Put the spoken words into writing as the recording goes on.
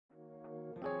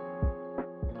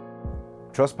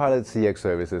Trustpilot CX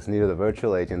services needed a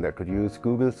virtual agent that could use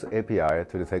Google's API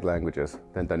to detect languages,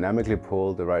 then dynamically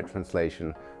pull the right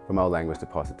translation from our language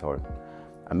depository.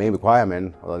 A main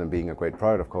requirement, other than being a great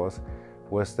product of course,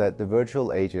 was that the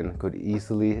virtual agent could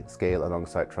easily scale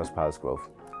alongside Trustpilot's growth.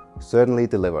 Certainly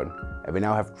delivered, and we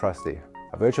now have Trusty,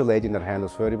 a virtual agent that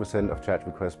handles 30% of chat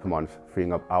requests per month,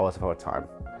 freeing up hours of our time.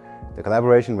 The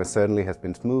collaboration with Certainly has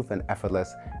been smooth and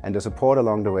effortless, and the support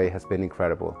along the way has been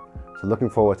incredible. So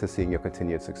looking forward to seeing your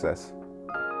continued success.